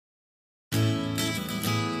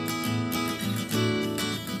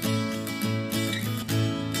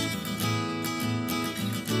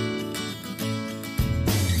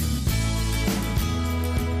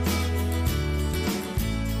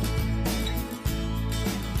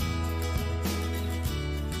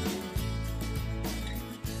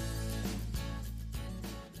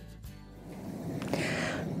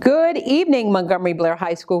Good evening, Montgomery Blair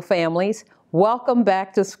High School families. Welcome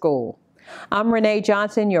back to school. I'm Renee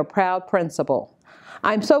Johnson, your proud principal.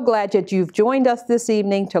 I'm so glad that you've joined us this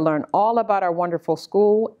evening to learn all about our wonderful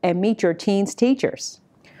school and meet your teen's teachers.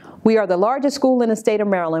 We are the largest school in the state of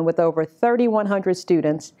Maryland with over 3,100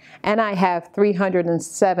 students, and I have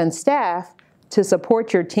 307 staff to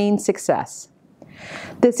support your teen's success.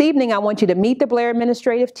 This evening, I want you to meet the Blair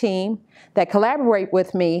administrative team that collaborate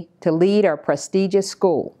with me to lead our prestigious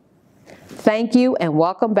school. Thank you and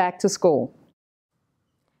welcome back to school.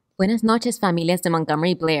 Buenas noches, familias de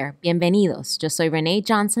Montgomery Blair. Bienvenidos. Yo soy Renee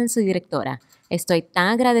Johnson, su directora. Estoy tan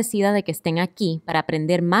agradecida de que estén aquí para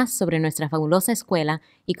aprender más sobre nuestra fabulosa escuela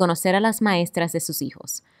y conocer a las maestras de sus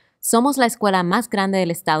hijos. Somos la escuela más grande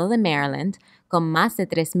del estado de Maryland, con más de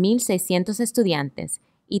 3,600 estudiantes,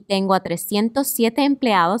 y tengo a 307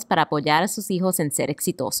 empleados para apoyar a sus hijos en ser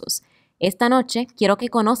exitosos. Esta noche quiero que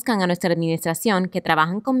conozcan a nuestra administración que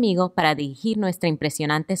trabajan conmigo para dirigir nuestra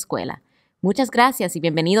impresionante escuela. Muchas gracias y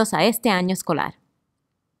bienvenidos a este año escolar.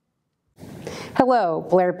 Hello,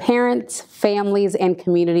 Blair parents, families, and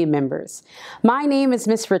community members. My name is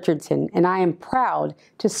Ms. Richardson, and I am proud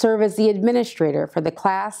to serve as the administrator for the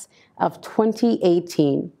class of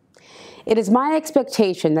 2018. It is my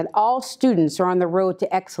expectation that all students are on the road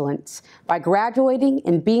to excellence by graduating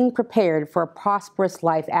and being prepared for a prosperous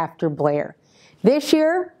life after Blair. This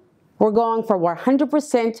year, we're going for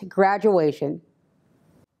 100% graduation.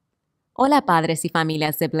 Hola, padres y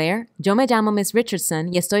familias de Blair. Yo me llamo Ms.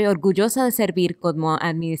 Richardson y estoy orgullosa de servir como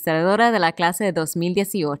administradora de la clase de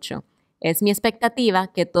 2018. Es mi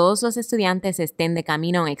expectativa que todos los estudiantes estén de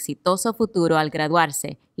camino a un exitoso futuro al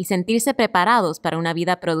graduarse y sentirse preparados para una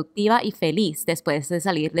vida productiva y feliz después de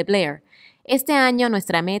salir de Blair. Este año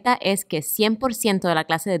nuestra meta es que 100% de la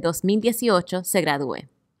clase de 2018 se gradúe.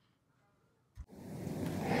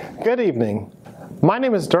 Good evening. My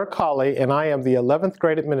name is Dirk Hawley and I am the 11th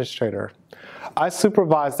grade administrator. I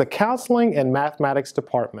supervise the counseling and mathematics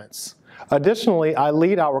departments. Additionally, I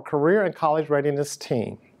lead our career and college readiness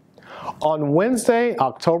team. On Wednesday,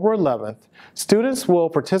 October 11th, students will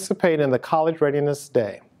participate in the College Readiness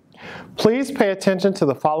Day. Please pay attention to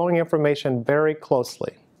the following information very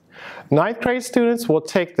closely. 9th grade students will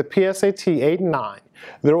take the PSAT 8 and 9.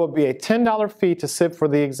 There will be a $10 fee to sit for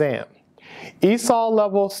the exam. ESOL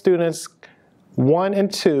level students 1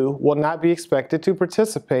 and 2 will not be expected to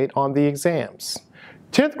participate on the exams.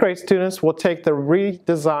 10th grade students will take the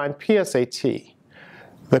redesigned PSAT.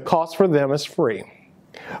 The cost for them is free.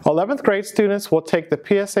 11th grade students will take the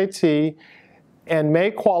PSAT and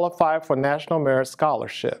may qualify for National Merit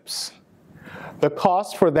Scholarships. The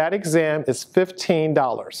cost for that exam is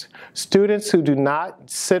 $15. Students who do not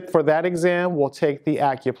sit for that exam will take the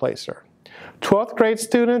AccuPlacer. 12th grade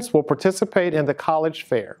students will participate in the college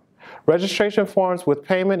fair. Registration forms with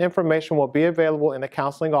payment information will be available in the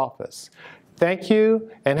counseling office. Thank you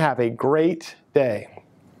and have a great day.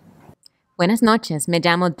 Buenas noches, me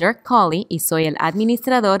llamo Dirk Hawley y soy el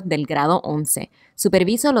administrador del grado 11.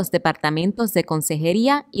 Superviso los departamentos de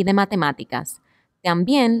consejería y de matemáticas.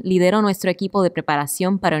 También lidero nuestro equipo de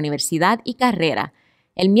preparación para universidad y carrera.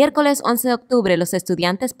 El miércoles 11 de octubre los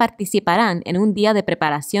estudiantes participarán en un día de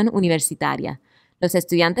preparación universitaria. Los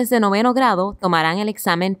estudiantes de noveno grado tomarán el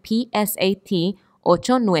examen PSAT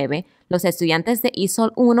 8-9. Los estudiantes de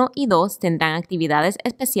ESOL 1 y 2 tendrán actividades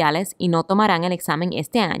especiales y no tomarán el examen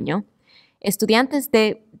este año. Estudiantes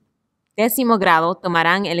de décimo grado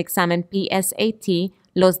tomarán el examen PSAT,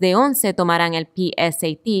 los de 11 tomarán el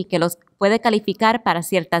PSAT, que los puede calificar para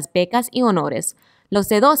ciertas becas y honores. Los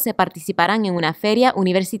de 12 participarán en una feria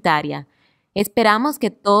universitaria. Esperamos que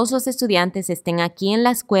todos los estudiantes estén aquí en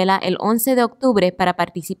la escuela el 11 de octubre para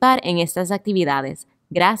participar en estas actividades.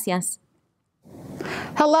 Gracias.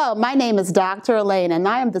 Hello, my name is Dr. Elaine and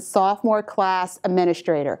I am the sophomore class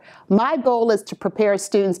administrator. My goal is to prepare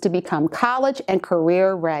students to become college and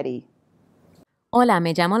career ready. Hola,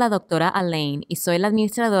 me llamo la doctora Elaine y soy la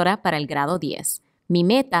administradora para el grado 10. Mi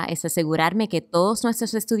meta es asegurarme que todos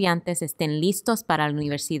nuestros estudiantes estén listos para la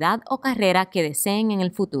universidad o carrera que deseen en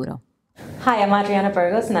el futuro. Hi, I'm Adriana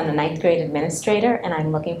Burgos and I'm the 9th grade administrator and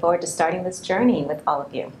I'm looking forward to starting this journey with all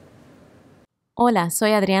of you. Hola,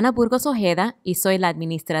 soy Adriana Burgos Ojeda y soy la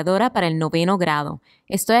administradora para el noveno grado.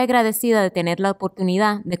 Estoy agradecida de tener la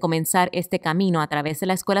oportunidad de comenzar este camino a través de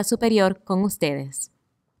la escuela superior con ustedes.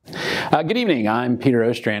 Good evening. I'm Peter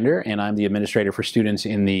Ostrander, and I'm the administrator for students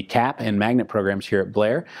in the CAP and Magnet programs here at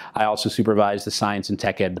Blair. I also supervise the Science and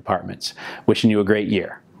Tech Ed departments. Wishing you a great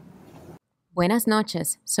year. Buenas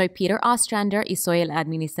noches. Soy Peter Ostrander y soy el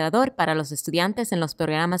administrador para los estudiantes en los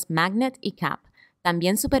programas Magnet y CAP.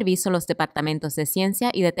 También superviso los departamentos de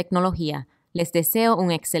ciencia y de tecnología. Les deseo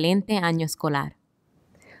un excelente año escolar.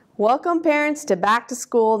 Welcome, parents, to Back to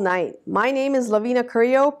School Night. My name is Lavina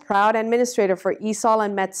Carrillo, proud administrator for ESOL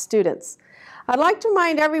and METS students. I'd like to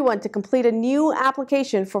remind everyone to complete a new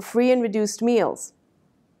application for free and reduced meals.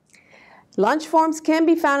 Lunch forms can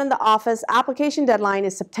be found in the office. Application deadline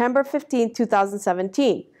is September 15,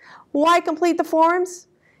 2017. Why complete the forms?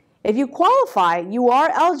 If you qualify, you are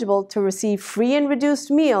eligible to receive free and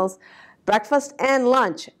reduced meals, breakfast and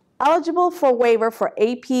lunch, eligible for waiver for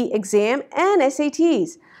AP exam and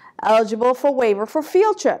SATs, eligible for waiver for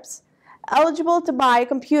field trips, eligible to buy a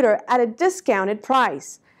computer at a discounted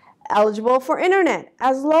price, eligible for internet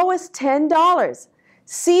as low as $10.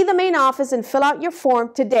 See the main office and fill out your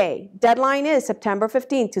form today. Deadline is September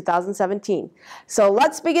 15, 2017. So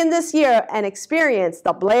let's begin this year and experience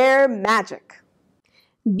the Blair magic.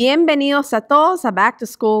 Bienvenidos a todos a Back to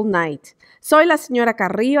School Night. Soy la señora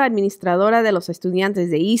Carrillo, administradora de los estudiantes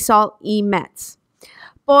de ESOL y METS.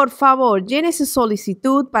 Por favor, llene su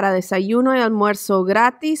solicitud para desayuno y almuerzo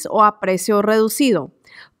gratis o a precio reducido.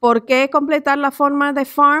 ¿Por qué completar la forma de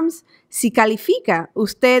FARMS? Si califica,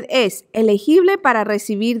 usted es elegible para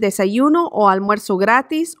recibir desayuno o almuerzo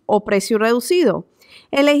gratis o precio reducido.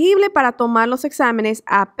 Elegible para tomar los exámenes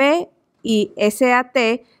AP y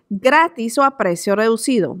SAT gratis o a precio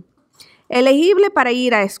reducido. Elegible para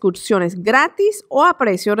ir a excursiones gratis o a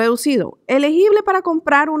precio reducido. Elegible para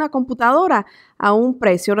comprar una computadora a un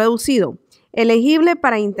precio reducido. Elegible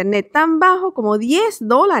para internet tan bajo como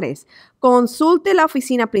 $10. Consulte la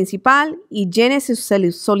oficina principal y llene su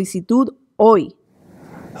solicitud hoy.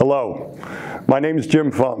 Hello, my name is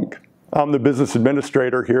Jim Funk. I'm the business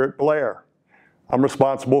administrator here at Blair. I'm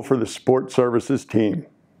responsible for the support services team.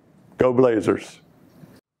 Go Blazers.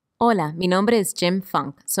 Hola, mi nombre es Jim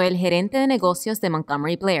Funk. Soy el gerente de negocios de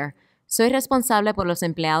Montgomery Blair. Soy responsable por los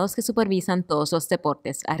empleados que supervisan todos los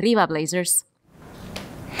deportes. Arriba, Blazers.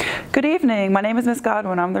 Good evening. My name is Ms.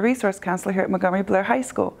 Godwin. I'm the resource counselor here at Montgomery Blair High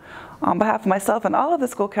School. On behalf of myself and all of the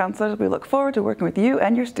school counselors, we look forward to working with you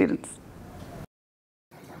and your students.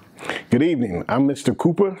 Good evening. I'm Mr.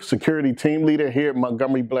 Cooper, security team leader here at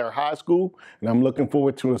Montgomery Blair High School, and I'm looking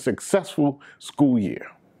forward to a successful school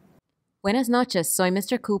year. Buenas noches, soy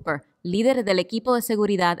Mr. Cooper, líder del equipo de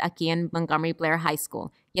seguridad aquí en Montgomery Blair High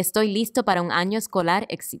School, y estoy listo para un año escolar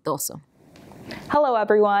exitoso. Hello,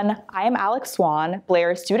 everyone. I am Alex Swan,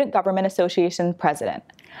 Blair Student Government Association President.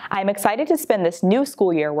 I am excited to spend this new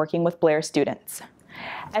school year working with Blair students.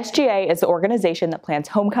 SGA is the organization that plans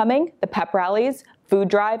homecoming, the pep rallies, food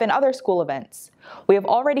drive, and other school events. We have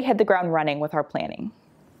already hit the ground running with our planning.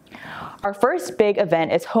 Our first big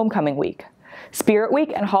event is Homecoming Week. Spirit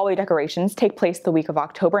Week and hallway decorations take place the week of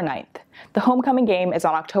October 9th. The homecoming game is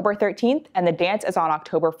on October 13th, and the dance is on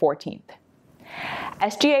October 14th.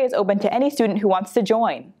 SGA is open to any student who wants to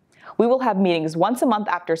join. We will have meetings once a month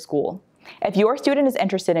after school. If your student is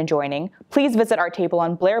interested in joining, please visit our table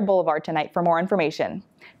on Blair Boulevard tonight for more information.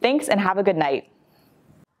 Thanks and have a good night.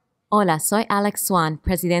 Hola, soy Alex Swan,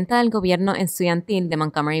 presidenta del Gobierno Estudiantil de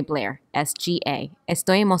Montgomery Blair, SGA.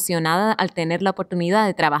 Estoy emocionada al tener la oportunidad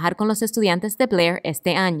de trabajar con los estudiantes de Blair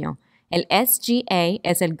este año. El SGA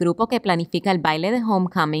es el grupo que planifica el baile de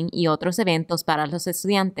homecoming y otros eventos para los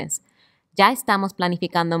estudiantes. Ya estamos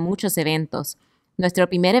planificando muchos eventos. Nuestro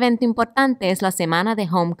primer evento importante es la semana de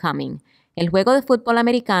homecoming. El juego de fútbol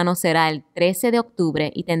americano será el 13 de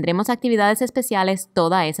octubre y tendremos actividades especiales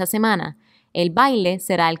toda esa semana. El baile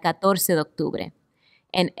será el 14 de octubre.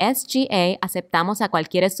 En SGA aceptamos a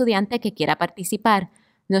cualquier estudiante que quiera participar.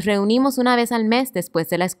 Nos reunimos una vez al mes después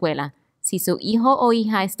de la escuela. Si su hijo o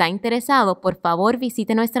hija está interesado, por favor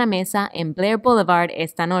visite nuestra mesa en Blair Boulevard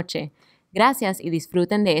esta noche. Gracias y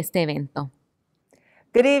disfruten de este evento.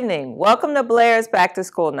 Good evening. Welcome to Blair's Back to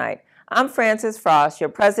School Night. I'm Frances Frost, your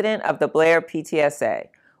president of the Blair PTSA.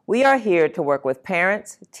 We are here to work with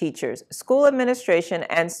parents, teachers, school administration,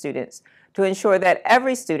 and students to ensure that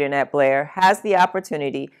every student at Blair has the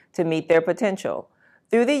opportunity to meet their potential.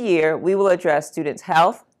 Through the year, we will address students'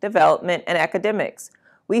 health, development, and academics.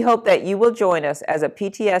 We hope that you will join us as a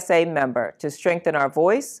PTSA member to strengthen our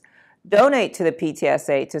voice, donate to the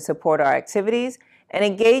PTSA to support our activities, and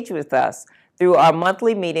engage with us through our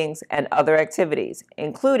monthly meetings and other activities,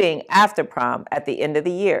 including after prom at the end of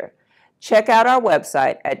the year. Check out our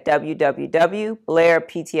website at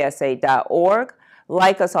www.blairptsa.org.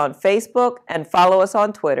 Like us on Facebook and follow us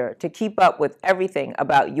on Twitter to keep up with everything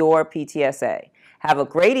about your PTSA. Have a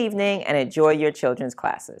great evening and enjoy your children's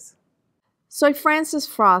classes. Soy Frances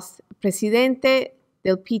Frost, presidente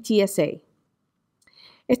del PTSA.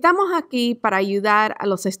 Estamos aquí para ayudar a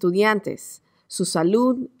los estudiantes, su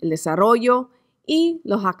salud, el desarrollo y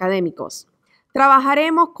los académicos.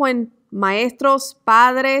 Trabajaremos con maestros,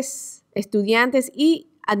 padres, estudiantes y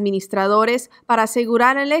administradores para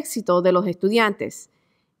asegurar el éxito de los estudiantes.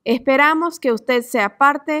 Esperamos que usted sea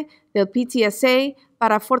parte del PTSA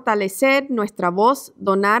para fortalecer nuestra voz,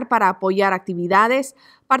 donar para apoyar actividades,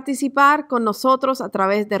 participar con nosotros a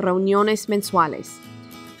través de reuniones mensuales.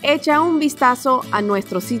 Echa un vistazo a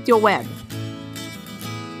nuestro sitio web